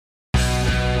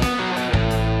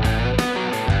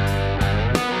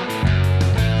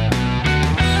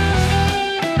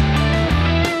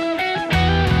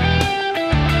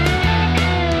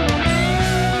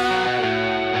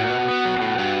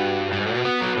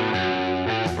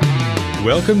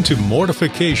Welcome to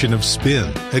Mortification of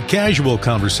Spin, a casual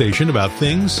conversation about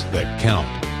things that count,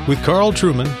 with Carl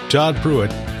Truman, Todd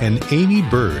Pruitt, and Amy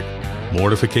Bird.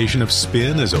 Mortification of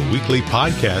Spin is a weekly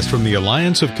podcast from the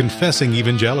Alliance of Confessing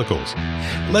Evangelicals.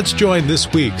 Let's join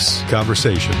this week's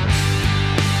conversation.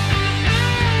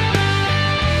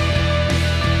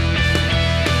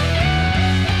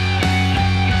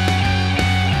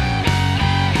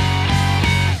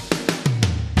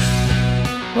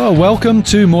 Well, welcome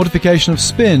to Mortification of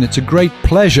Spin. It's a great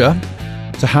pleasure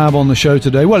to have on the show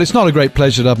today. Well, it's not a great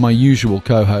pleasure to have my usual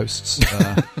co-hosts,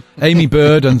 Amy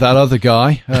Bird and that other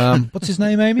guy. What's his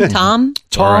name, Amy? Tom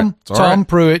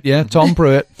Pruitt. Yeah, Tom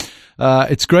Pruitt.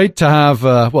 It's great to have,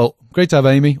 great to have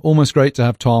Amy, almost great to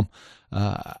have Tom.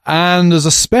 And as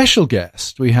a special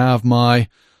guest, we have my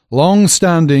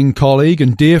long-standing colleague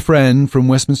and dear friend from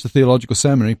Westminster Theological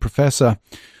Seminary, Professor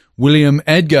William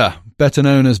Edgar, better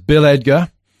known as Bill Edgar,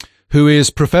 who is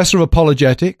Professor of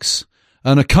Apologetics,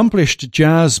 an accomplished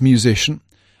jazz musician,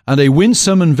 and a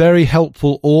winsome and very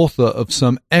helpful author of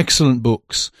some excellent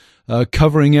books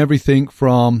covering everything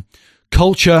from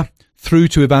culture through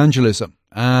to evangelism.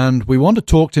 And we want to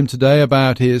talk to him today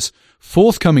about his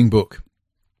forthcoming book,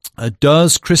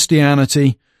 Does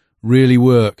Christianity Really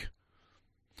Work?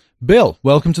 Bill,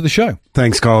 welcome to the show.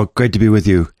 Thanks, Carl. Great to be with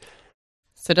you.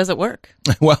 So does it work?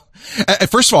 Well,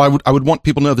 first of all, I would want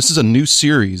people to know this is a new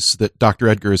series that Dr.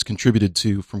 Edgar has contributed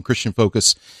to from Christian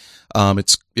Focus.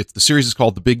 The series is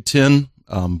called The Big Ten,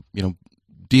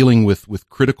 dealing with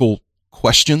critical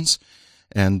questions.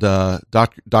 And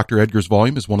Dr. Edgar's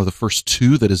volume is one of the first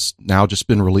two that has now just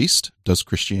been released. Does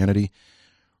Christianity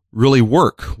really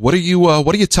work? What are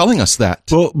you telling us that?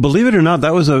 Well, believe it or not,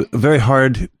 that was a very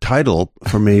hard title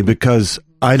for me because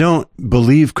I don't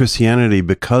believe Christianity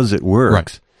because it works,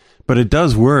 right. But it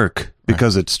does work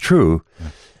because it's true.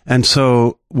 Right. And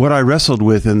so what I wrestled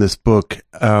with in this book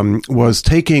was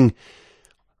taking,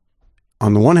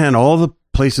 on the one hand, all the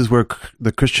places where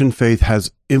the Christian faith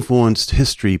has influenced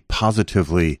history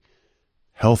positively,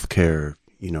 healthcare,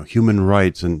 human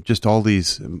rights, and just all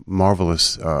these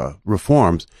marvelous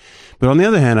reforms. But on the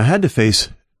other hand, I had to face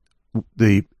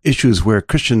the issues where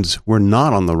Christians were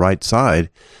not on the right side.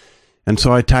 And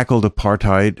so I tackled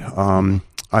apartheid.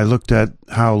 I looked at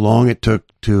how long it took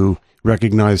to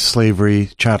recognize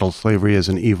slavery, chattel slavery, as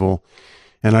an evil.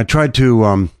 And I tried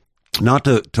to, not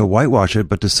to whitewash it,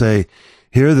 but to say,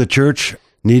 here the church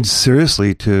needs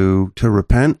seriously to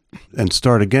repent and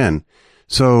start again.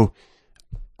 So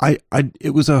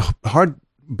it was a hard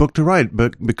book to write,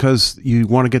 but because you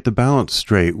want to get the balance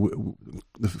straight.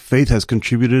 The faith has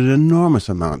contributed enormous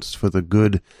amounts for the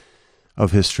good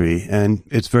of history, and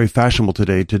it's very fashionable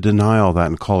today to deny all that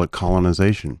and call it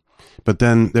colonization. But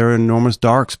then there are enormous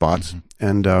dark spots,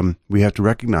 and we have to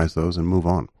recognize those and move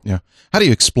on. Yeah. How do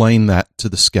you explain that to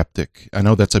the skeptic? I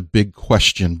know that's a big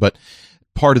question, but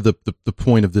part of the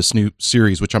point of this new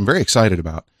series, which I'm very excited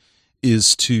about,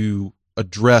 is to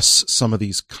address some of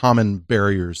these common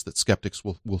barriers that skeptics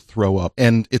will throw up.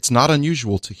 And it's not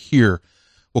unusual to hear,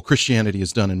 well, Christianity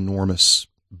has done enormous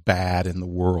bad in the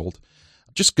world.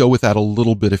 Just go with that a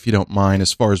little bit, if you don't mind,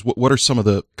 as far as what are some of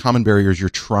the common barriers you're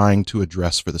trying to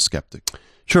address for the skeptic?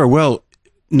 Sure. Well,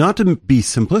 not to be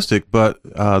simplistic, but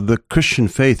the Christian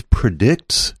faith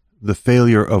predicts the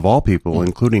failure of all people,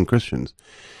 including Christians.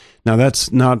 Now,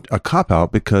 that's not a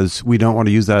cop-out because we don't want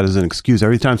to use that as an excuse.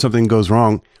 Every time something goes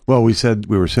wrong, well, we said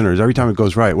we were sinners. Every time it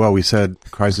goes right, well, we said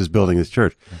Christ is building his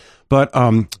church. But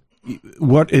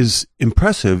what is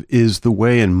impressive is the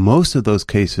way in most of those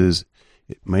cases,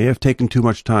 it may have taken too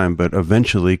much time, but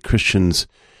eventually Christians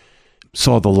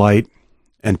saw the light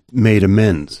and made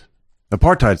amends.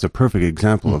 Apartheid's a perfect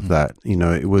example of that.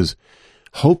 It was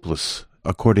hopeless,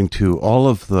 according to all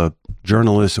of the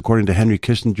journalists, according to Henry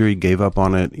Kissinger, he gave up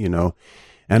on it,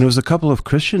 And it was a couple of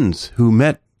Christians who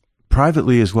met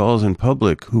privately as well as in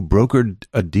public who brokered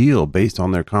a deal based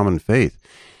on their common faith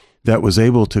that was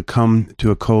able to come to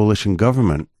a coalition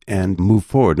government and move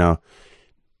forward. Now,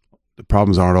 the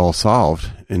problems aren't all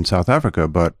solved in South Africa,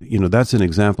 but, that's an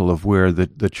example of where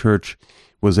the church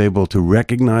was able to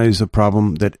recognize a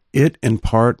problem that it, in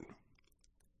part,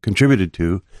 contributed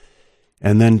to,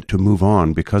 and then to move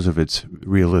on because of its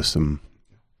realism.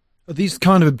 Are these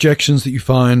kind of objections that you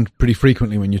find pretty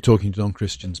frequently when you're talking to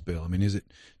non-Christians, Bill? I mean, is it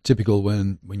typical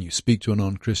when you speak to a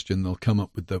non-Christian, they'll come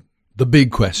up with the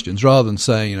big questions rather than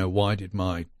saying, why did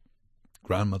my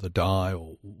grandmother die,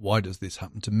 or why does this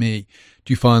happen to me?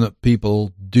 Do you find that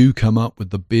people do come up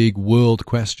with the big world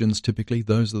questions typically?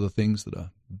 Those are the things that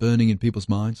are burning in people's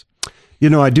minds?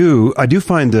 I do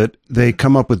find that they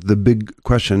come up with the big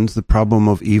questions, the problem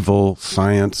of evil,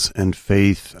 science, and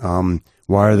faith,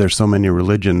 Why are there so many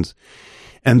religions?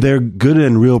 And they're good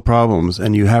and real problems,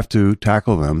 and you have to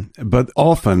tackle them. But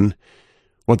often,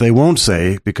 what they won't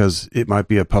say, because it might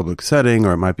be a public setting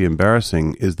or it might be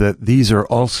embarrassing, is that these are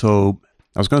also,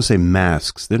 I was going to say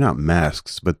masks. They're not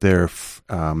masks, but they're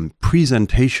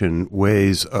presentation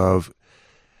ways of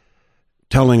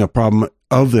telling a problem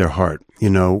of their heart.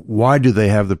 Why do they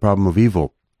have the problem of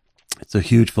evil? It's a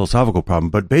huge philosophical problem,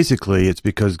 but basically it's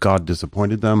because God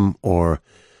disappointed them, or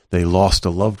they lost a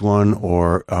loved one,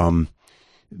 or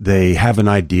they have an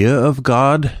idea of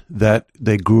God that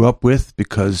they grew up with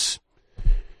because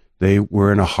they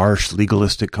were in a harsh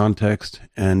legalistic context,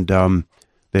 and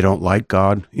they don't like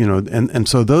God, and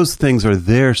so those things are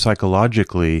there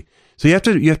psychologically. So you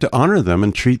have to honor them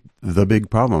and treat the big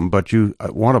problem, but you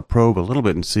want to probe a little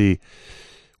bit and see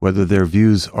whether their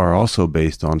views are also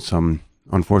based on some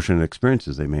unfortunate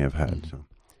experiences they may have had. So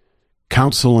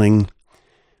counseling,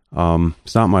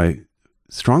 it's not my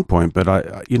strong point, but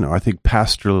I think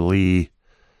pastorally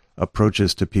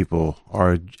approaches to people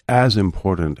are as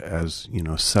important as,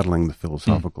 settling the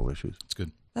philosophical issues. That's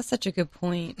good. That's such a good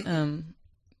point.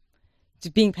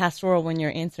 Being pastoral when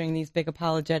you're answering these big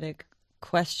apologetic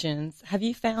questions, have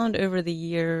you found over the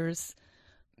years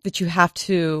that you have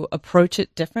to approach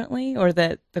it differently, or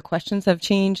that the questions have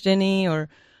changed any, or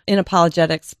in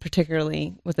apologetics,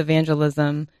 particularly with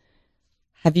evangelism,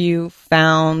 have you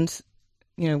found,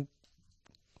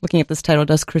 looking at this title,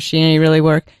 Does Christianity Really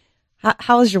Work?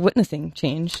 How has your witnessing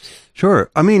changed?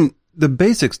 Sure. I mean, the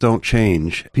basics don't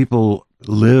change. People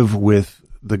live with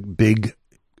the big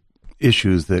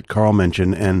issues that Carl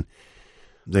mentioned, and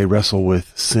they wrestle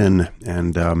with sin,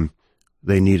 and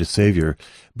they need a savior.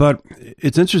 But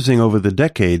it's interesting over the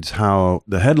decades how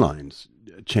the headlines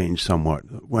changed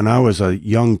somewhat. When I was a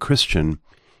young Christian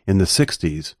in the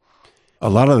 60s, a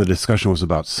lot of the discussion was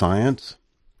about science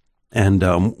and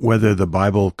whether the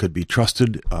Bible could be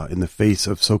trusted in the face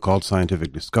of so-called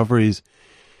scientific discoveries.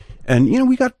 And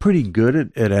we got pretty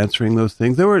good at answering those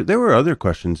things. There were other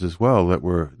questions as well that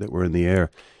were in the air.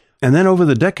 And then over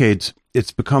the decades,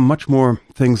 it's become much more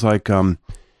things like,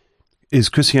 is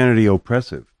Christianity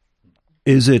oppressive?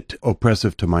 Is it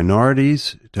oppressive to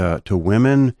minorities, to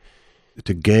women,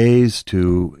 to gays,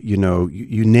 to, you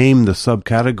name the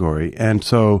subcategory. And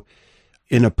so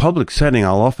in a public setting,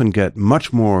 I'll often get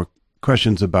much more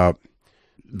questions about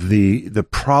the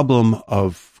problem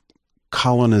of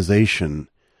colonization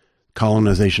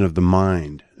of the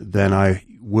mind than I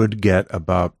would get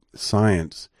about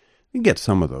science. You get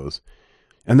some of those.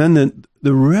 And then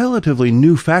the relatively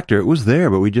new factor, it was there,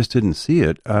 but we just didn't see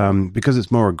it, because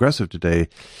it's more aggressive today,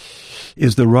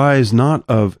 is the rise not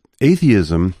of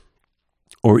atheism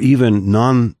or even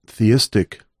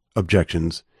non-theistic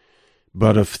objections,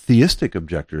 but of theistic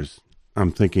objectors.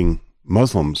 I'm thinking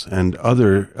Muslims and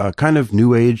other kind of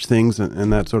New Age things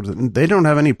and that sort of thing. They don't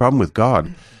have any problem with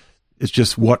God. It's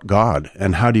just what God,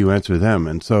 and how do you answer them?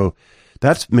 And so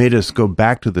that's made us go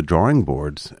back to the drawing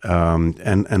boards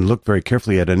and look very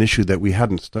carefully at an issue that we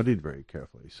hadn't studied very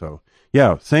carefully. So,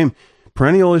 yeah, same.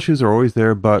 Perennial issues are always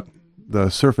there, but the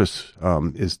surface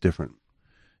is different.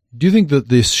 Do you think that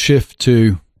this shift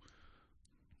to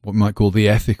what we might call the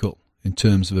ethical in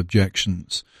terms of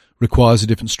objections requires a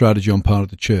different strategy on part of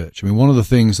the church? I mean, one of the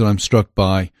things that I'm struck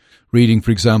by reading,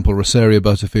 for example, Rosaria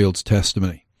Butterfield's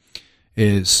testimony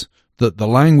is that the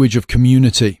language of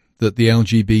community that the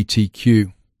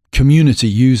LGBTQ community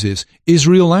uses is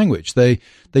real language. They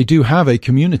do have a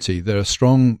community. They're a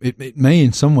strong, it may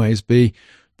in some ways be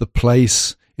the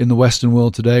place in the Western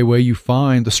world today where you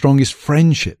find the strongest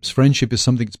friendships. Friendship is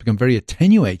something that's become very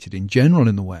attenuated in general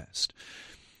in the West.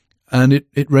 And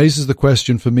it raises the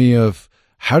question for me of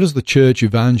how does the church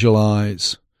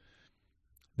evangelize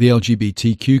the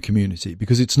LGBTQ community?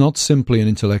 Because it's not simply an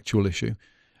intellectual issue.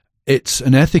 It's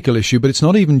an ethical issue, but it's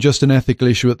not even just an ethical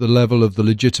issue at the level of the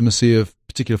legitimacy of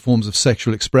particular forms of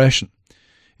sexual expression.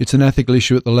 It's an ethical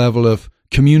issue at the level of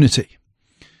community.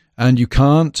 And you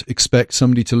can't expect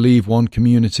somebody to leave one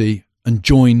community and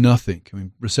join nothing. I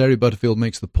mean, Rosaria Butterfield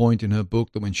makes the point in her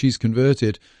book that when she's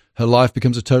converted, her life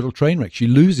becomes a total train wreck. She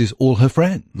loses all her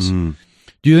friends.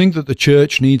 Do you think that the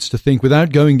church needs to think,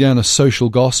 without going down a social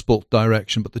gospel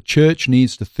direction, but the church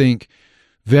needs to think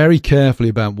very carefully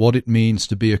about what it means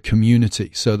to be a community,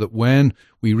 so that when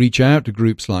we reach out to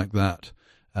groups like that,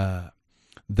 I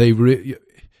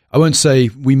won't say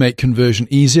we make conversion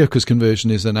easier, because conversion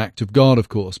is an act of God, of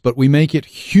course, but we make it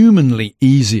humanly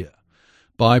easier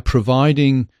by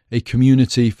providing a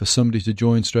community for somebody to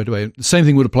join straight away. The same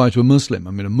thing would apply to a Muslim.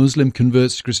 I mean, a Muslim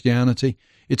converts to Christianity.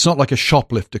 It's not like a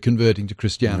shoplifter converting to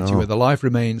Christianity, where the life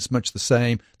remains much the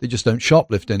same. They just don't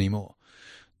shoplift anymore.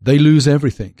 they lose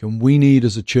everything. And we need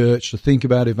as a church to think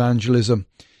about evangelism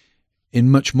in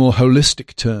much more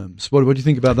holistic terms. What do you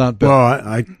think about that, Bill? Well,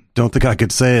 I don't think I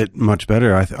could say it much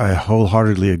better. I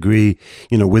wholeheartedly agree.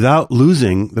 Without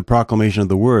losing the proclamation of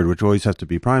the word, which always has to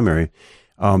be primary,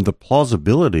 the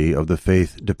plausibility of the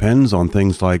faith depends on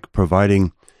things like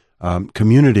providing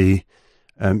community.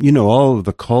 All of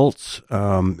the cults,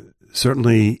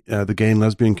 certainly the gay and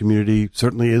lesbian community,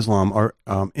 certainly Islam, are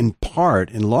in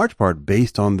large part,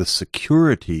 based on the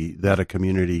security that a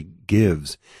community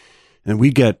gives. And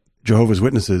we get Jehovah's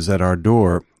Witnesses at our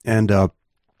door, and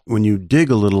when you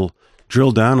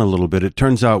drill down a little bit, it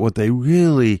turns out what they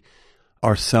really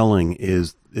are selling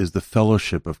is the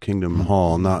fellowship of Kingdom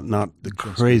Hall, not the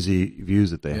crazy views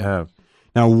that they have.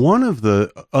 Now, one of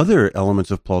the other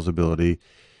elements of plausibility,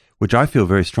 which I feel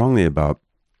very strongly about,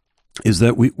 is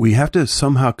that we have to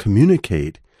somehow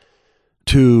communicate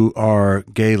to our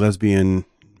gay, lesbian,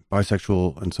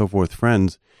 bisexual, and so forth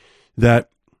friends that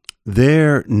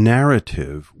their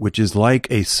narrative, which is like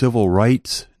a civil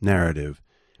rights narrative,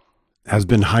 has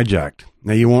been hijacked.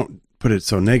 Now, you won't put it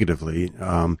so negatively,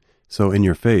 so in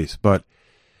your face, but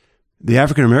the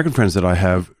African American friends that I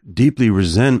have deeply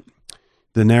resent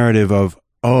the narrative of,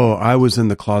 oh, I was in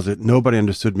the closet, nobody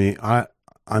understood me,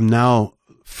 I'm now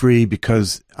free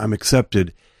because I'm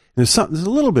accepted. And there's a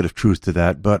little bit of truth to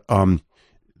that, but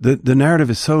the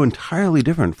narrative is so entirely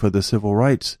different for the civil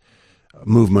rights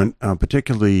movement,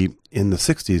 particularly in the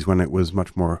 60s when it was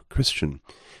much more Christian.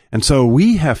 And so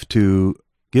we have to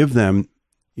give them,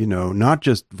 not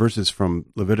just verses from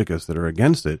Leviticus that are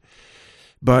against it,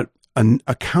 but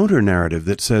a counter narrative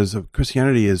that says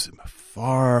Christianity is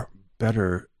far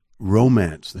better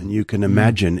romance than you can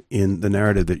imagine in the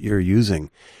narrative that you're using.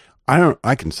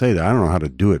 I can say that. I don't know how to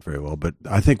do it very well, but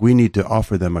I think we need to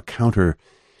offer them a counter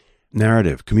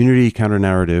narrative, community counter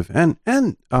narrative,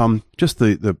 and just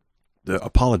the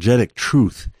apologetic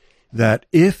truth that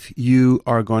if you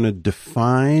are going to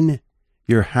define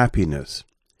your happiness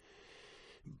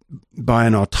by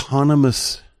an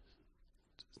autonomous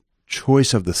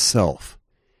choice of the self,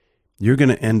 you're going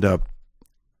to end up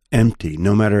empty,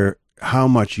 no matter how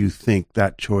much you think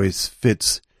that choice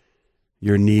fits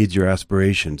your needs, your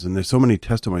aspirations. And there's so many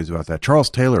testimonies about that. Charles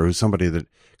Taylor, who's somebody that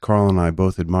Carl and I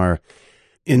both admire,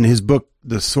 in his book,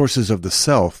 The Sources of the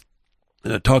Self,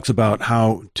 talks about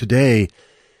how today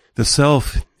the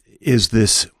self is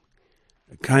this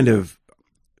kind of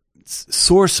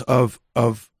source of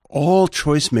all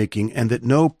choice making, and that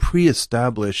no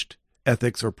pre-established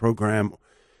ethics or program,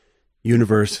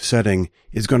 universe, setting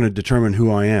is going to determine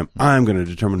who I am. I'm going to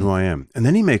determine who I am. And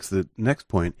then he makes the next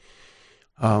point.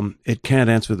 It can't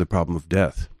answer the problem of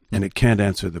death, and it can't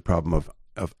answer the problem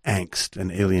of angst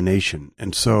and alienation.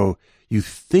 And so you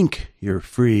think you're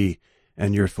free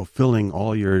and you're fulfilling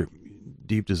all your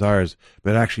deep desires,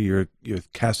 but actually you're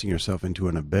casting yourself into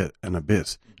an abyss.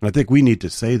 And I think we need to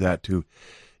say that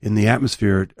in the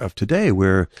atmosphere of today,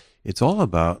 where it's all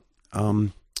about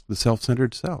the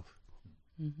self-centered self.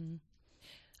 Mm-hmm.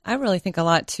 I really think a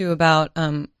lot too about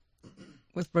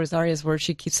with Rosaria's words.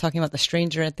 She keeps talking about the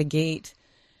stranger at the gate,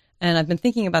 and I've been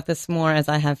thinking about this more as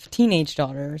I have teenage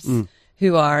daughters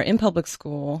who are in public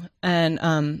school,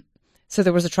 and so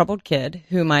there was a troubled kid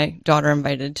who my daughter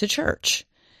invited to church.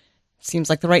 Seems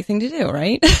like the right thing to do,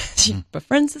 right? She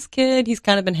befriends this kid. He's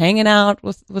kind of been hanging out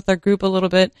with our group a little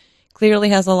bit. Clearly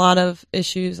has a lot of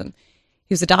issues, and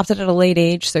he was adopted at a late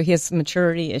age, so he has some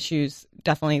maturity issues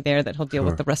definitely there that he'll deal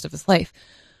with the rest of his life.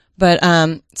 But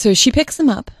so she picks him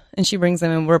up and she brings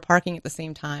him, and we're parking at the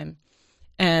same time,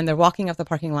 and they're walking up the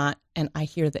parking lot, and I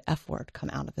hear the F word come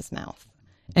out of his mouth.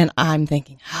 And I'm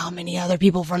thinking, how many other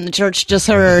people from the church just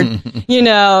heard,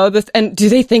 this, and do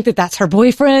they think that that's her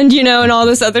boyfriend, and all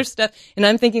this other stuff? And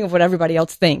I'm thinking of what everybody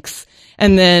else thinks.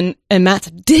 And Matt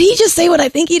said, did he just say what I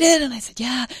think he did? And I said,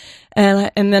 yeah.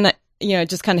 And then it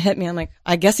just kind of hit me. I'm like,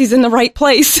 I guess he's in the right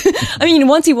place. I mean,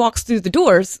 once he walks through the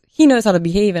doors, he knows how to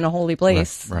behave in a holy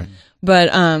place. Right. But,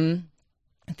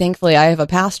 thankfully I have a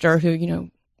pastor who,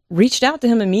 reached out to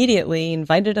him immediately,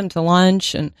 invited him to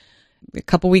lunch, and a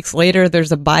couple weeks later,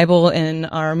 there's a Bible in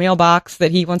our mailbox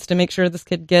that he wants to make sure this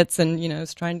kid gets, and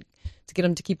is trying to get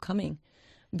him to keep coming.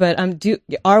 But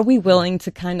are we willing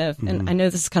to kind of, and I know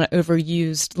this is kind of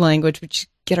overused language, but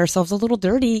get ourselves a little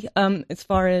dirty as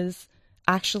far as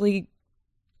actually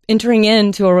entering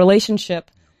into a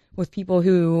relationship with people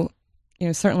who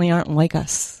certainly aren't like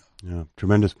us. Yeah,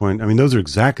 tremendous point. I mean, those are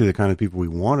exactly the kind of people we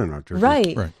want in our church.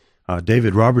 Right.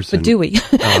 David Robertson. But do we?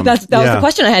 That was the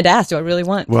question I had to ask. Do I really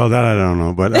want? Well, that I don't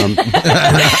know. But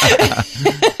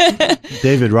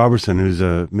David Robertson, who's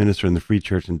a minister in the Free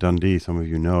Church in Dundee, some of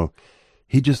you know,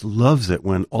 he just loves it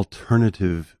when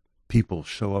alternative people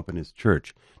show up in his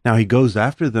church. Now, he goes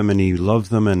after them and he loves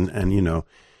them and you know,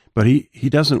 but he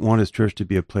doesn't want his church to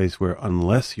be a place where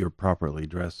unless you're properly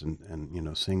dressed and you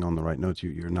know, sing on the right notes,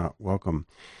 you're not welcome.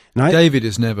 And David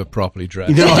is never properly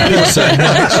dressed. No, I will say,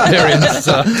 my experience.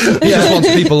 He just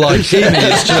wants people like him in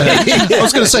his church. I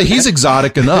was going to say, he's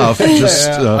exotic enough.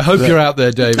 I hope you're out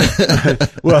there, David.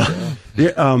 Well,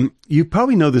 you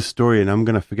probably know this story, and I'm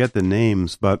going to forget the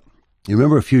names, but you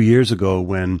remember a few years ago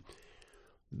when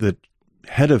the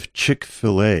head of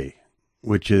Chick-fil-A,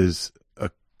 which is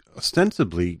a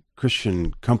ostensibly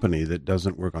Christian company that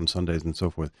doesn't work on Sundays and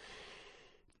so forth,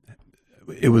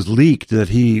 it was leaked that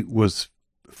he was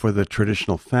for the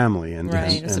traditional family and,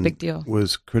 it's a big deal.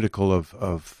 Was critical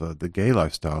of the gay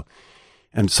lifestyle.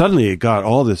 And suddenly it got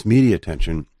all this media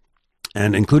attention,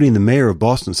 and including the mayor of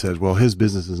Boston said, well, his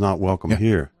business is not welcome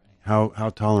here.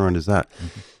 How tolerant is that?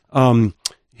 Mm-hmm.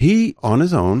 He, on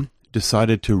his own,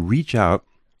 decided to reach out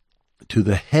to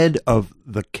the head of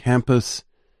the campus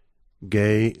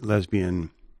gay, lesbian,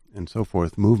 and so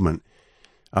forth movement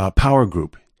power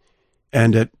group.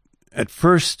 And at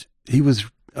first, he was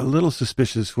a little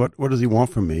suspicious. What does he want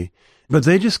from me? But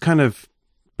they just kind of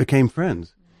became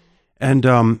friends. And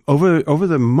over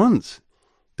the months,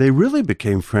 they really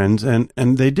became friends, and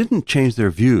they didn't change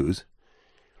their views.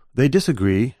 They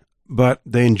disagree, but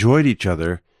they enjoyed each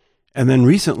other. And then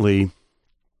recently,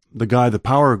 the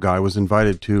power guy, was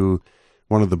invited to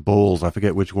one of the bowls. I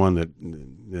forget which one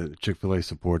that Chick-fil-A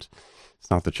supports.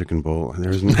 It's not the chicken bowl.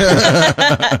 There isn't.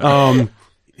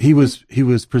 He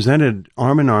was presented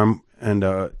arm in arm, and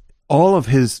all of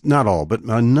his, not all, but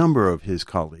a number of his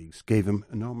colleagues gave him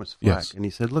enormous flack. Yes. And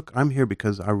he said, look, I'm here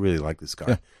because I really like this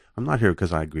guy. Yeah. I'm not here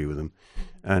because I agree with him.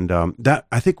 And that,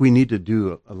 I think we need to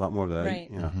do a lot more of that. Right.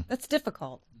 Yeah. That's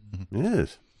difficult. It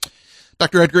is.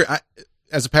 Dr. Edgar,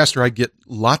 as a pastor, I get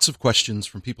lots of questions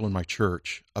from people in my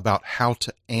church about how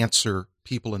to answer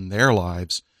people in their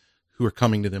lives who are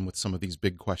coming to them with some of these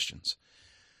big questions.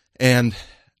 And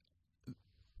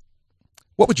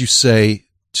what would you say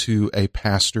to a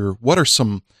pastor? What are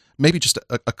some, maybe just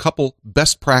a couple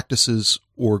best practices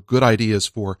or good ideas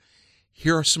for,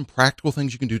 here are some practical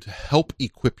things you can do to help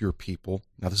equip your people?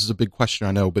 Now, this is a big question,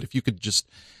 I know, but if you could just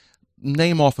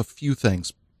name off a few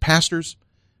things. Pastors,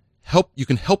 you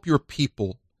can help your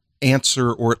people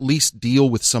answer or at least deal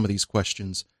with some of these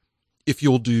questions if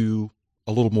you'll do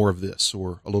a little more of this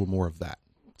or a little more of that.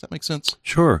 Does that make sense?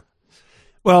 Sure.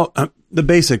 Well, the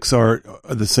basics are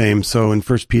the same. So in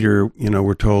 1 Peter,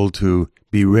 we're told to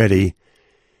be ready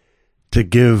to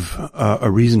give a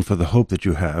reason for the hope that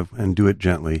you have and do it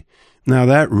gently. Now,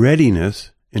 that readiness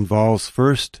involves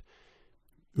first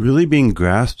really being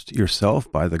grasped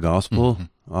yourself by the gospel.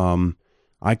 Mm-hmm.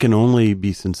 I can only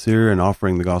be sincere in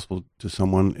offering the gospel to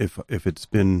someone if it's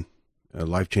been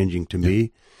life-changing to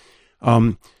me.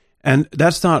 And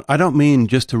that's not, I don't mean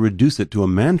just to reduce it to a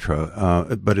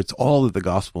mantra, but it's all that the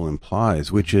gospel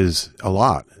implies, which is a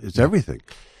lot. It's everything.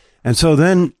 And so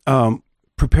then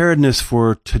preparedness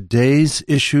for today's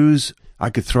issues,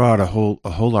 I could throw out a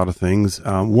whole lot of things.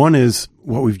 One is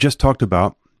what we've just talked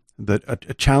about,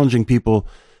 that challenging people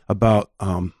about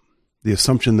the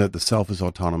assumption that the self is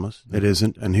autonomous. It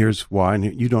isn't, and here's why,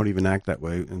 and you don't even act that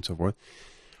way, and so forth.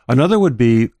 Another would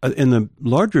be, in the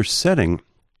larger setting,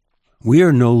 we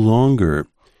are no longer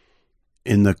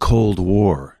in the Cold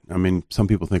War. I mean, some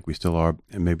people think we still are,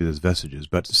 and maybe there's vestiges,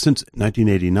 but since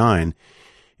 1989,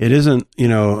 it isn't,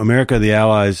 America, the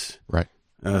Allies, right,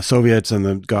 Soviets, and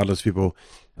the godless people.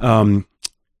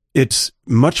 It's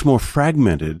much more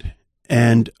fragmented,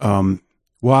 and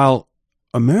while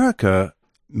America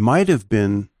might have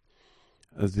been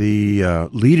the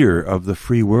leader of the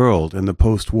free world in the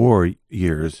post-war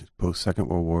years, post-Second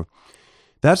World War,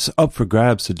 that's up for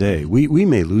grabs today. We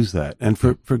may lose that, and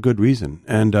for good reason,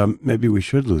 and maybe we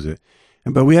should lose it.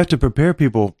 But we have to prepare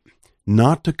people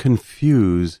not to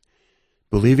confuse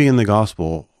believing in the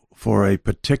gospel for a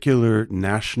particular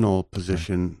national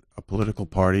position, a political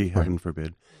party, heaven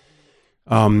forbid.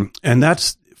 And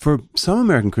that's, for some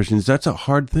American Christians, that's a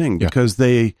hard thing because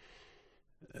they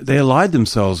allied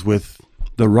themselves with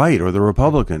the right or the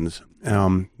Republicans,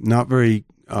 not very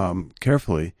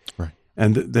carefully. Right.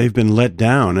 And they've been let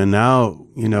down. And now,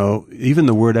 even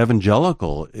the word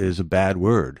evangelical is a bad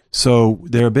word. So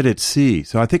they're a bit at sea.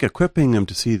 So I think equipping them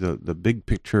to see the big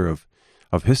picture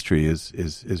of history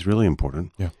is really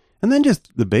important. Yeah. And then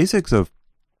just the basics of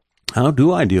how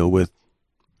do I deal with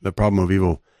the problem of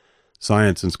evil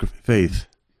science and faith,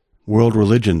 world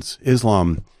religions,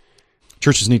 Islam.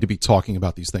 Churches need to be talking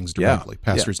about these things directly.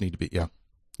 Pastors need to be,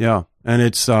 Yeah. And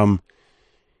it's not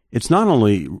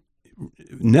only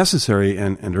necessary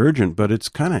and urgent, but it's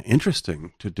kind of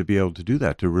interesting to be able to do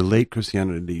that, to relate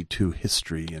Christianity to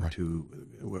history and to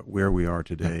where we are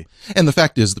today. Yeah. And the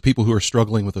fact is, the people who are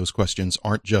struggling with those questions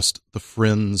aren't just the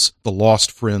friends, the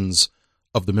lost friends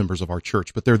of the members of our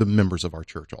church, but they're the members of our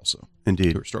church also.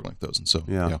 Indeed. Who are struggling with those. And so,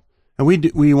 yeah. And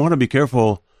we want to be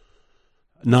careful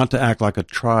not to act like a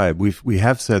tribe. We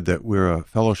have said that we're a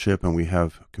fellowship and we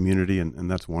have community, and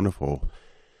that's wonderful.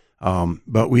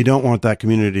 But we don't want that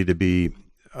community to be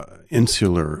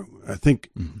insular. I think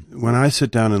when I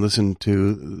sit down and listen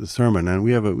to the sermon, and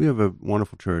we have a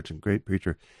wonderful church and great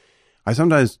preacher, I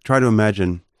sometimes try to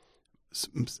imagine.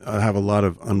 I have a lot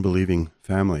of unbelieving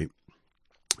family,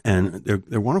 and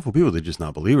they're wonderful people. They're just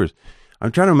not believers.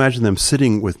 I'm trying to imagine them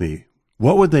sitting with me.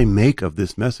 What would they make of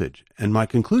this message? And my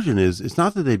conclusion is, it's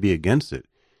not that they'd be against it;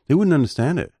 they wouldn't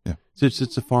understand it. Yeah.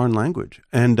 It's a foreign language,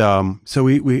 and so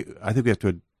I think we have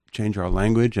to change our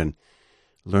language and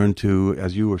learn to,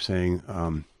 as you were saying,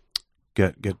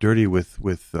 get dirty with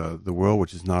the world,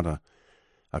 which is not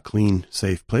a clean,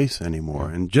 safe place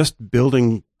anymore. And just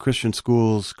building Christian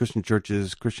schools, Christian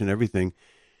churches, Christian everything,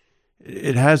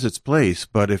 it has its place.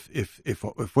 But if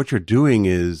what you're doing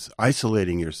is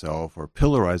isolating yourself or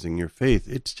pillarizing your faith,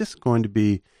 it's just going to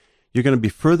be, you're going to be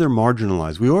further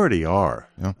marginalized. We already are.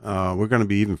 Yeah. We're going to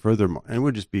be even further, and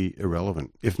we'll just be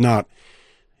irrelevant. If not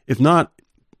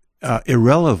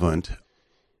irrelevant,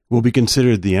 will be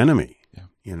considered the enemy. Yeah.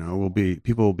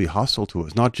 People will be hostile to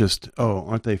us. Not just,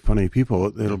 aren't they funny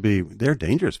people? They're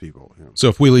dangerous people. So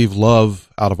if we leave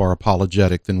love out of our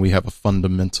apologetic, then we have a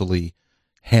fundamentally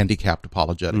handicapped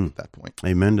apologetic at that point.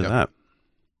 Amen to that.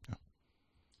 Yeah.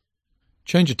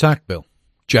 Change of tack, Bill.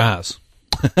 Jazz.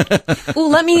 Oh,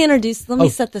 let me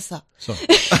set this up. Sorry.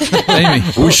 Amy.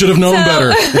 We should have known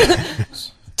better.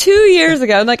 2 years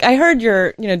ago, I heard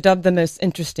you're, dubbed the most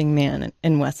interesting man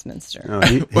in Westminster. Oh,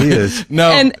 he is. No,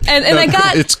 and I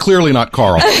got it's clearly not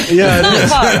Carl. Yeah,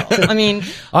 it's not Carl. I mean,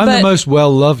 I'm the most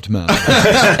well-loved man.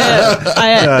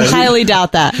 I highly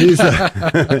doubt that. He's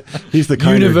the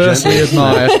kind universally of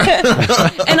admired.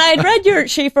 And I had read your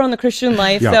Schaefer on the Christian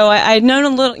Life, Yeah. so I'd known a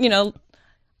little,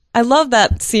 I love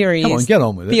that series. Come on, get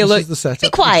on with it. This is the setup. Be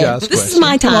quiet. Jazz This question. is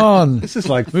my time. Come on. This is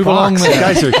like Move Fox. along, man.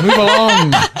 Guys are Move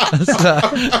along.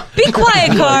 Be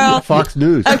quiet, Carl. Fox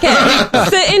News. Okay.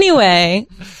 So anyway,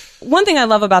 one thing I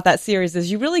love about that series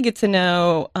is you really get to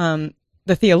know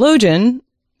the theologian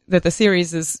that the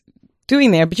series is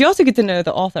doing there, but you also get to know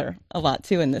the author a lot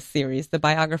too in this series, the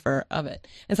biographer of it.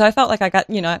 And so I felt like I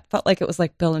felt like it was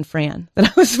like Bill and Fran that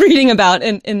I was reading about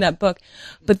in that book.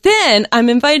 But then I'm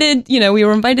invited, we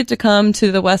were invited to come to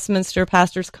the Westminster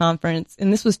Pastors Conference,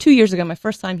 and this was 2 years ago, my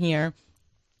first time here.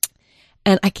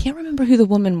 And I can't remember who the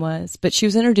woman was, but she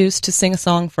was introduced to sing a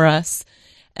song for us.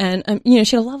 And, she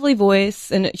had a lovely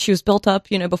voice, and she was built up,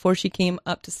 before she came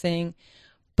up to sing.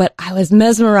 But I was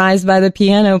mesmerized by the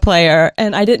piano player,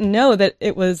 and I didn't know that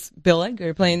it was Bill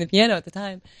Edgar playing the piano at the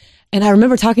time. And I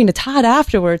remember talking to Todd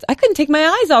afterwards. I couldn't take my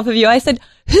eyes off of you. I said,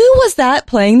 "Who was that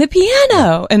playing the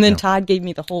piano?" And then Todd gave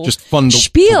me the whole Just fun to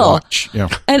spiel. watch. Yeah.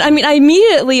 And I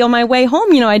immediately on my way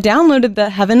home, I downloaded the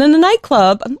Heaven in a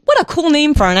Nightclub. What a cool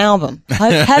name for an album.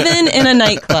 Heaven in a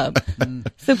Nightclub.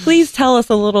 So please tell us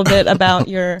a little bit about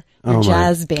your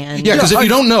jazz band. Yeah, because if you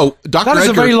don't know, Dr. That is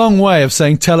Edgar, a very long way of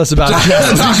saying, tell us about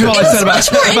jazz. This is what I said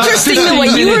It's more interesting than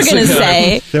what you were going to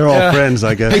say. They're all friends,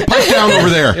 I guess. Hey, pipe down over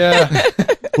there. Yeah.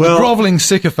 Well, Groveling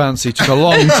sycophancy took a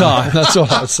long time. That's all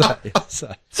I'd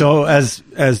say. so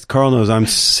as Carl knows, I'm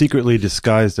secretly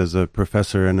disguised as a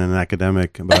professor and an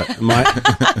academic, but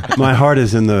my heart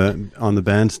is on the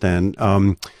bandstand.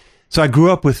 So I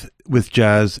grew up with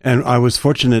jazz, and I was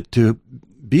fortunate to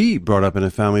be brought up in a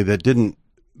family that didn't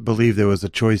believe there was a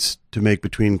choice to make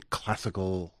between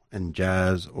classical and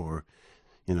jazz, or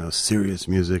serious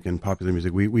music and popular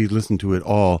music. We listened to it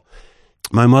all.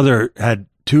 My mother had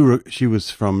she was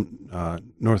from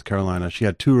North Carolina. She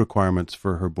had 2 requirements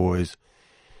for her boys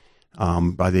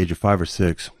by the age of 5 or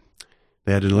 6.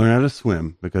 They had to learn how to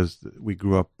swim, because we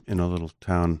grew up in a little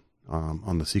town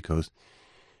on the seacoast,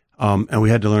 and we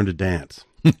had to learn to dance.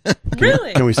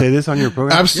 Really? Can we say this on your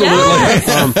program? Absolutely.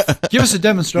 Yes. Give us a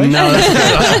demonstration. No,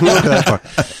 that's not that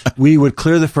far. We would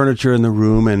clear the furniture in the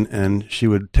room, and she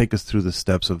would take us through the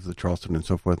steps of the Charleston and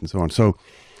so forth and so on. So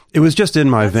it was just in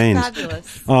my veins.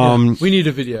 Fabulous. We need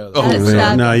a video.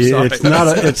 No, it's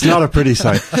not a pretty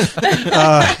sight.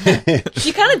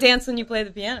 You kind of dance when you play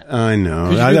the piano. I know.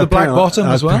 Could you do the black bottom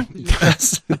as well?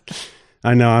 Yes.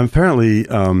 I know. Apparently,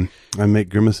 I make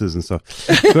grimaces and stuff.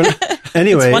 But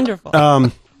anyway, it's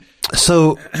wonderful.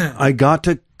 So I got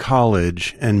to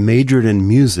college and majored in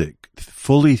music,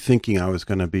 fully thinking I was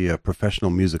going to be a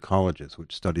professional musicologist,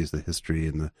 which studies the history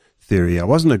and the theory. I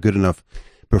wasn't a good enough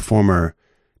performer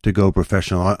to go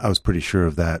professional. I was pretty sure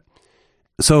of that.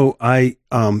 So I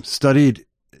studied,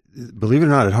 believe it or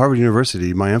not, at Harvard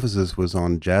University. My emphasis was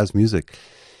on jazz music,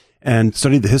 and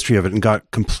studied the history of it and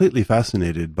got completely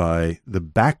fascinated by the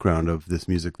background of this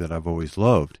music that I've always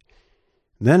loved.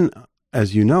 Then,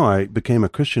 as you know, I became a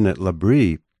Christian at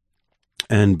L'Abri,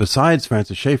 and besides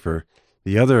Francis Schaeffer,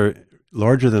 the other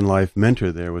larger-than-life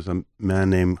mentor there was a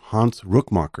man named Hans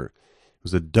Rookmacher. He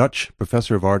was a Dutch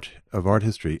professor of art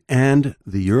history and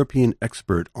the European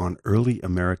expert on early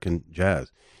American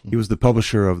jazz. He was the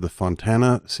publisher of the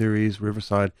Fontana series,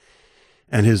 Riverside,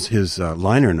 and his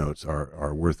liner notes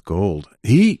are worth gold.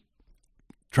 He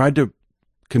tried to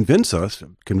convince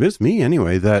me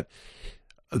anyway, that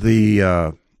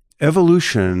the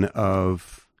evolution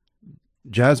of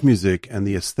jazz music and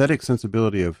the aesthetic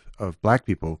sensibility of black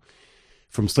people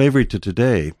from slavery to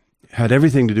today had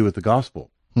everything to do with the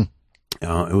gospel.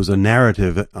 It was a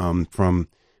narrative from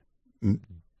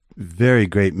very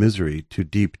great misery to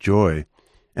deep joy.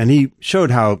 And he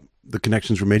showed how the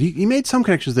connections were made. He made some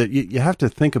connections that you have to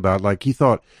think about. Like, he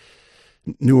thought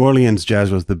New Orleans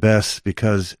jazz was the best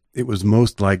because it was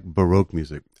most like Baroque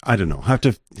music. I don't know. Have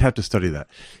to study that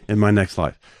in my next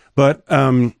life. But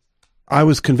I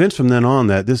was convinced from then on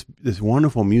that this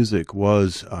wonderful music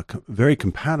was very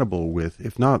compatible with,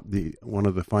 if not one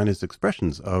of the finest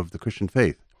expressions of the Christian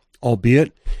faith,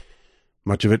 albeit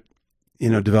much of it,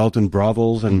 developed in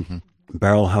brothels and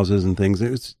barrel houses and things.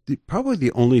 It was probably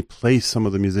the only place some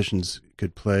of the musicians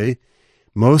could play.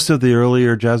 Most of the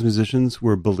earlier jazz musicians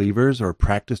were believers or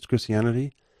practiced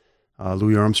Christianity.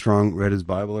 Louis Armstrong read his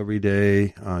Bible every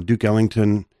day. Duke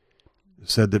Ellington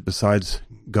said that besides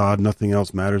God, nothing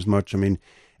else matters much. And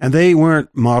they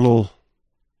weren't model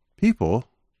people,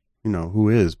 who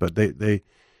is, but they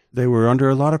were under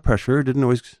a lot of pressure, didn't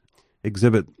always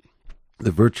exhibit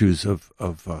the virtues of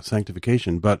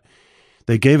sanctification, but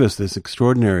they gave us this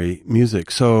extraordinary music.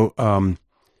 So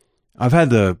I've had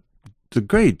the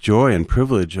great joy and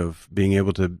privilege of being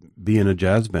able to be in a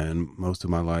jazz band most of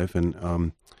my life,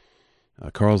 and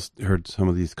Carl's heard some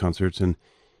of these concerts, and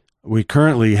we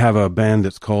currently have a band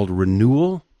that's called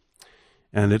Renewal,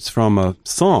 and it's from a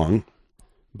song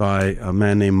by a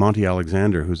man named Monty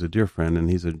Alexander, who's a dear friend, and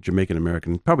he's a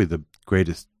Jamaican-American, probably the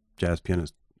greatest jazz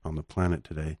pianist on the planet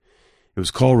today. It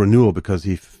was called Renewal because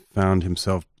he found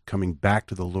himself coming back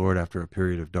to the Lord after a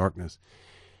period of darkness.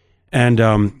 And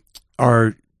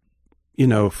our,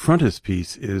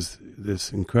 frontispiece is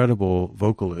this incredible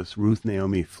vocalist, Ruth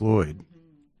Naomi Floyd,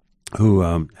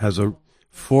 who has a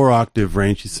 4-octave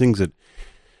range. She sings at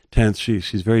tenths.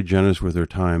 She's very generous with her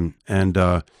time.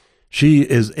 And she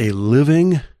is a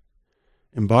living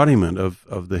embodiment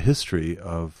of the history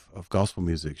of gospel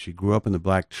music. She grew up in the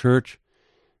black church,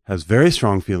 has very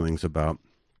strong feelings about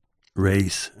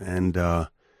race, and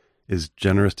is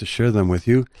generous to share them with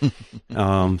you.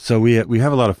 So we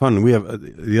have a lot of fun. We have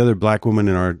the other black woman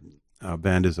in our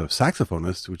band is a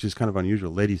saxophonist, which is kind of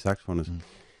unusual, lady saxophonist.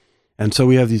 And so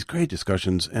we have these great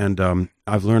discussions, and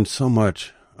I've learned so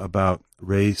much about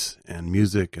race and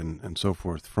music and so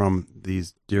forth from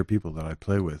these dear people that I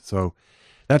play with. So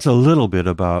that's a little bit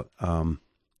about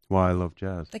why I love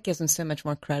jazz. That gives them so much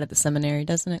more credit at the seminary,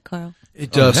 doesn't it, Carl?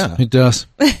 It does. Oh, yeah. It does.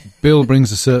 Bill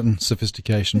brings a certain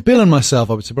sophistication. Bill and myself,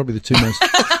 I would say, probably the two most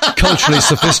culturally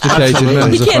sophisticated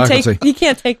members of faculty. You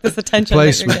can't take this attention. The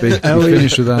place would be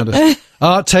finished without us.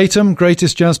 Art Tatum,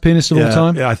 greatest jazz pianist of all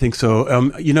time? Yeah, I think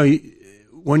so.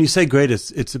 When you say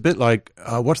greatest, it's a bit like,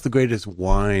 what's the greatest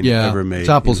wine ever made? It's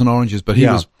apples and oranges, but he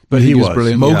was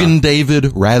brilliant. Mogan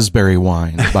David raspberry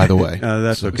wine, by the way.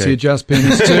 That's okay. Was he a jazz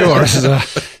pianist too? Or is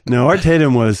No, Art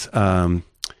Tatum was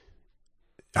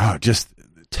just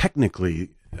technically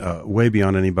way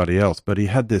beyond anybody else, but he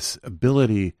had this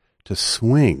ability to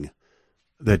swing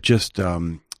that just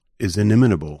is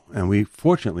inimitable. And we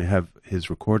fortunately have his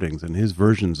recordings, and his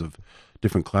versions of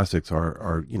different classics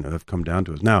are have come down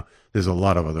to us. Now, there's a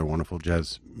lot of other wonderful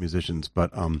jazz musicians,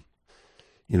 but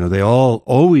they all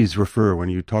always refer, when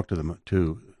you talk to them,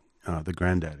 to the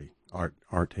granddaddy, Art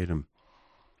Tatum.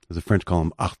 As the French call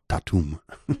him, Art Tatum.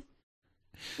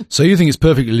 So you think it's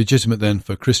perfectly legitimate then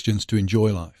for Christians to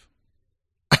enjoy life?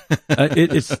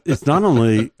 It's not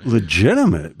only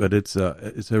legitimate, but it's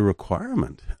a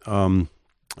requirement.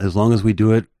 As long as we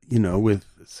do it, with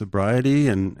sobriety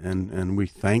and we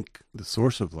thank the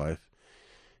source of life.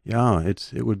 Yeah,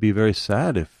 it would be very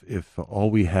sad if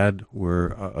all we had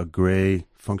were a gray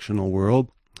functional world.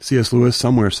 C.S. Lewis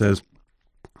somewhere says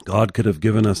God could have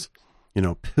given us,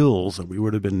 pills and we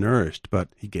would have been nourished, but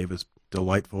he gave us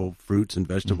delightful fruits and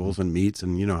vegetables and meats,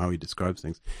 and you know how he describes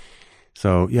things.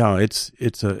 So yeah, it's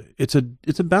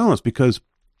a balance, because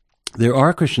there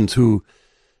are Christians who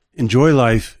enjoy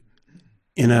life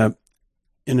in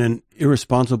an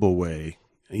irresponsible way,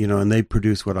 you know, and they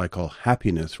produce what I call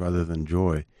happiness rather than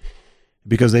joy,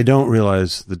 because they don't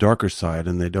realize the darker side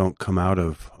and they don't come out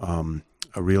of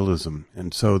a realism.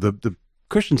 And so the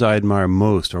Christians I admire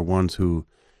most are ones who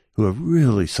have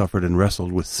really suffered and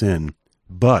wrestled with sin,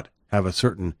 but have a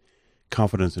certain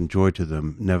confidence and joy to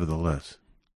them nevertheless.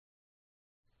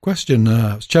 Question,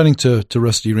 I was chatting to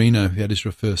Rusty Reno, the editor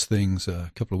of First Things,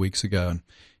 a couple of weeks ago, and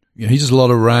you know, he does a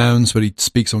lot of rounds where he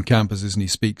speaks on campuses and he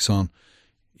speaks on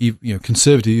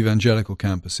conservative evangelical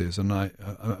campuses. And I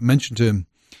mentioned to him,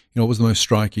 you know, what was the most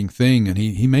striking thing, and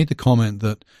he made the comment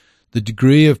that the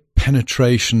degree of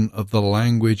penetration of the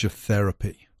language of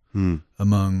therapy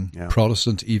among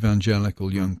Protestant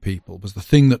evangelical young people was the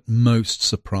thing that most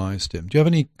surprised him. Do you have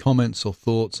any comments or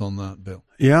thoughts on that, Bill?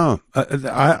 Yeah, I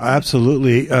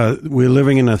absolutely. We're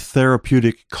living in a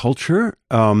therapeutic culture,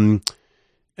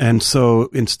 and so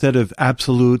instead of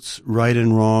absolutes, right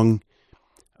and wrong,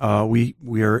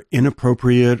 we are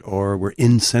inappropriate, or we're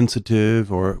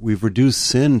insensitive, or we've reduced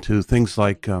sin to things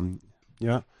like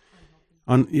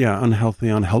unhealthy,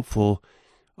 unhelpful,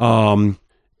 and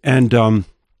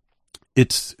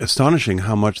it's astonishing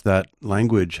how much that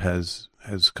language has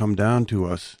come down to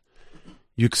us.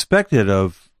 You expect it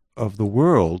of the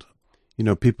world, you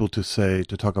know, people to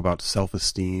talk about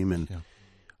self-esteem, and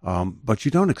but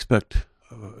you don't expect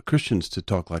Christians to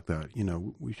talk like that. You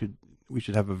know, we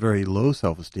should have a very low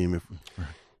self-esteem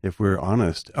if we're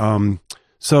honest.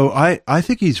 So I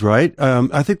think he's right.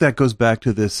 I think that goes back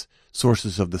to this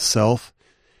sources of the self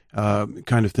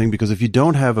kind of thing, because if you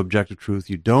don't have objective truth,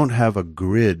 you don't have a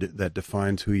grid that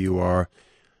defines who you are,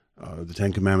 the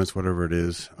Ten Commandments, whatever it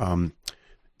is,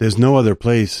 there's no other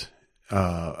place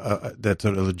that's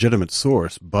a legitimate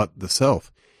source but the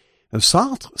self. And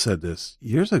Sartre said this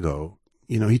years ago.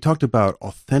 You know, he talked about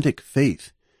authentic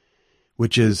faith,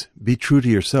 which is be true to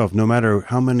yourself, no matter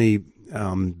how many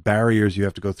barriers you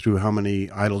have to go through, how many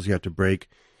idols you have to break.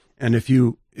 And if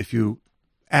you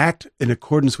act in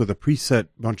accordance with a preset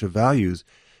bunch of values,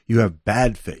 you have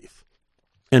bad faith.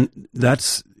 And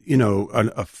that's, you know,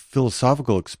 a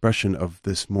philosophical expression of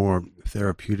this more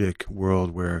therapeutic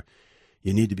world where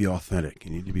you need to be authentic,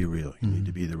 you need to be real, you need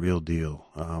to be the real deal,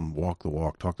 walk the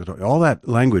walk, talk the talk, all that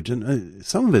language. And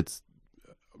some of it's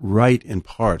right in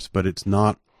parts, but it's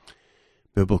not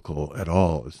biblical at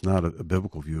all. It's not a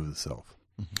biblical view of the self.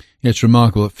 Yeah, it's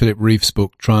remarkable that Philip Reef's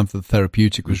book, Triumph of the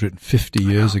Therapeutic, was written 50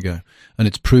 years ago, and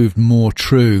it's proved more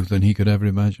true than he could ever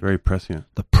imagine. Very prescient.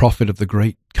 The Prophet of the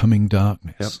Great Coming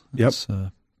Darkness. Yep. It's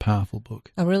a powerful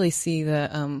book. I really see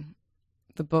the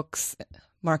books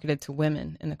marketed to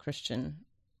women in the Christian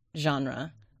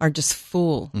genre are just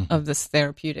full of this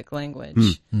therapeutic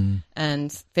language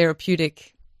and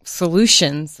therapeutic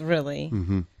solutions, really.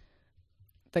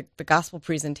 The gospel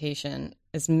presentation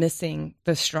is missing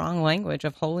the strong language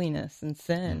of holiness and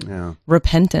sin,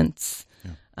 repentance,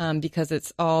 because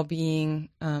it's all being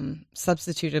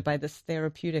substituted by this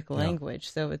therapeutic language.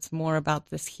 So it's more about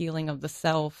this healing of the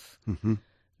self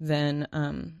than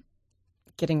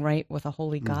getting right with a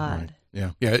holy God.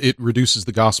 Right. Yeah. It reduces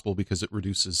the gospel because it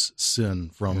reduces sin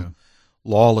from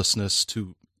lawlessness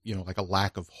to, you know, like a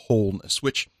lack of wholeness,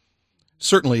 which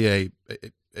certainly a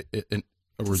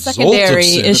result secondary of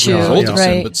sin, issue,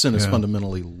 right? But sin is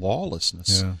fundamentally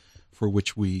lawlessness, for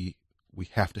which we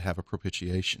have to have a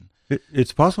propitiation.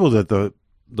 It's possible that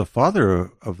the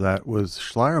father of that was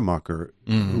Schleiermacher,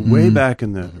 who way back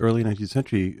in the early 19th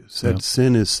century said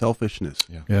sin is selfishness.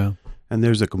 And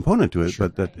there's a component to it,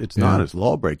 but that it's not. It's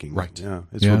law breaking. Right. Yeah.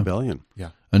 It's rebellion.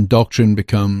 Yeah. And doctrine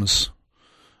becomes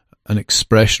an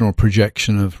expression or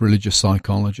projection of religious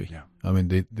psychology. Yeah. I mean,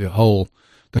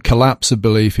 the collapse of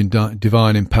belief in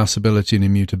divine impassibility and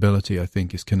immutability, I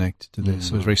think, is connected to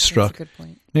this. I was very struck. That's a good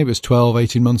point. Maybe it was 12,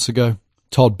 18 months ago.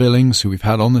 Todd Billings, who we've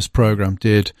had on this program,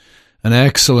 did an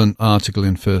excellent article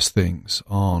in First Things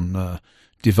on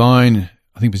divine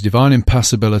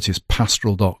impassibility as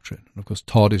pastoral doctrine. And of course,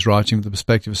 Todd is writing from the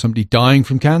perspective of somebody dying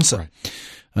from cancer. Right.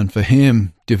 And for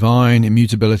him, divine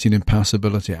immutability and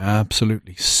impassibility are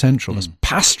absolutely central as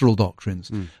pastoral doctrines.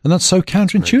 And that's so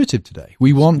counterintuitive today.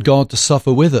 We want God to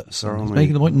suffer with us. He's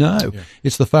making the point, no.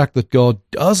 It's the fact that God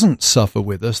doesn't suffer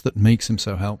with us that makes him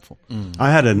so helpful.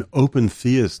 I had an open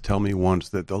theist tell me once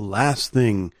that the last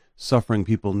thing suffering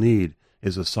people need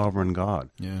is a sovereign God.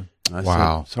 Yeah. I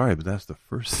said, sorry, but that's the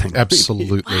first thing.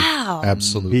 Absolutely. Wow.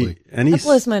 Absolutely. That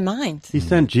blows my mind. He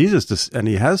sent Jesus and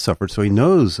he has suffered, so he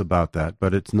knows about that,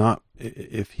 but it's not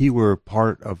if he were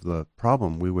part of the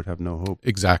problem, we would have no hope.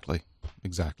 Exactly.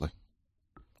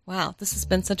 Wow, this has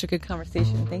been such a good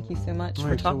conversation. Thank you so much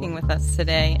for talking with us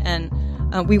today. And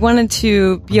we wanted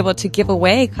to be able to give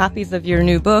away copies of your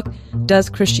new book, Does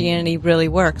Christianity Really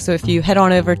Work? So if you head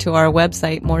on over to our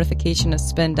website,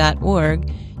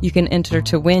 mortificationofspin.org, you can enter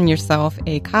to win yourself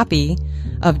a copy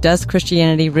of Does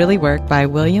Christianity Really Work by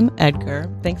Bill Edgar.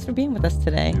 Thanks for being with us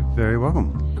today. You're very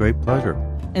welcome. Great pleasure.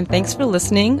 And thanks for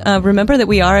listening. Remember that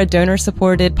we are a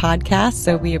donor-supported podcast,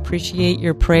 so we appreciate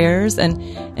your prayers and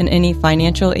any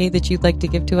financial aid that you'd like to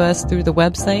give to us through the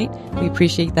website. We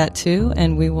appreciate that too,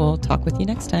 and we will talk with you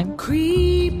next time.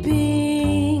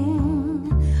 Creeping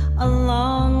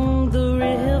along the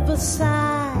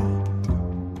riverside,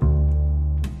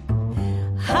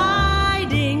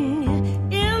 hiding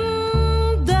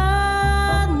in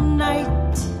the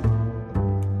night.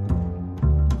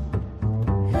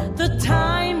 The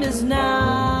time is now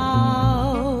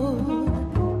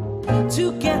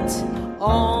to get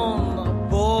on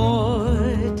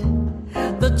board.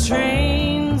 The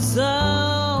train's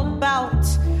about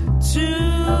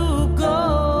to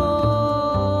go.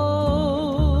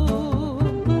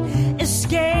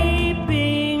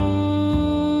 Escaping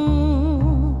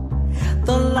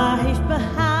the life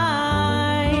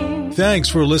behind. Thanks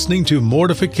for listening to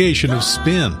Mortification of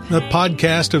Spin, a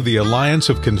podcast of the Alliance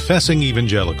of Confessing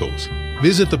Evangelicals.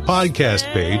 Visit the podcast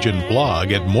page and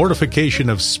blog at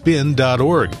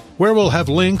mortificationofspin.org, where we'll have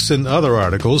links and other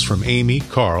articles from Amy,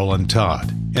 Carl, and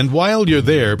Todd. And while you're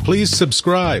there, please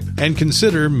subscribe and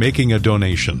consider making a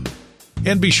donation.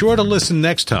 And be sure to listen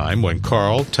next time when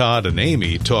Carl, Todd, and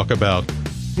Amy talk about...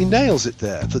 He nails it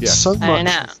there, that so I much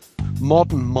know.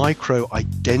 modern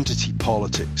micro-identity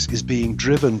politics is being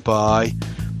driven by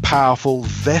powerful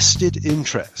vested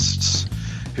interests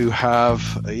who have,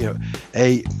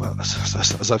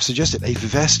 as I've suggested, a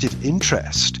vested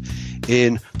interest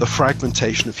in the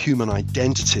fragmentation of human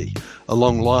identity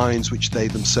along lines which they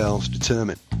themselves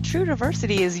determine. True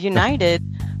diversity is united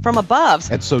from above.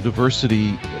 And so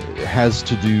diversity has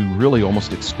to do really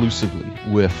almost exclusively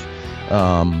with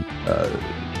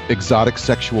exotic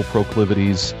sexual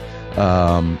proclivities,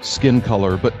 skin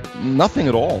color, but nothing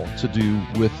at all to do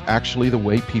with actually the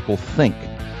way people think.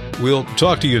 We'll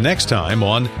talk to you next time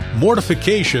on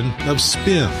Mortification of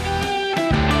Spin.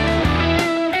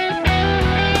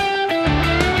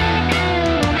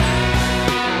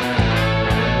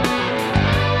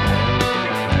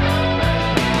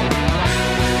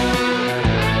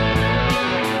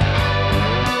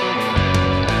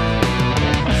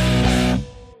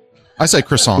 I say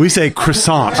croissant. We say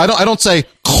croissant. I don't say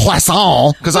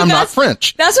croissant because I'm not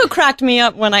French. That's what cracked me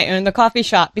up when I owned the coffee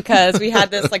shop, because we had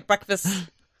this like breakfast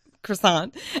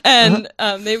croissant, and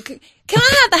they can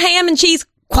I have the ham and cheese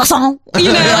croissant? You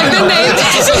know, like the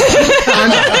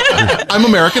name. I'm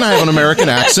American. I have an American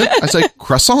accent. I say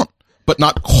croissant, but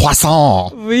not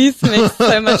croissant. We used to make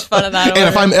so much fun of that. And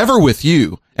if I'm ever with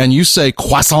you and you say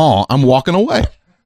croissant, I'm walking away.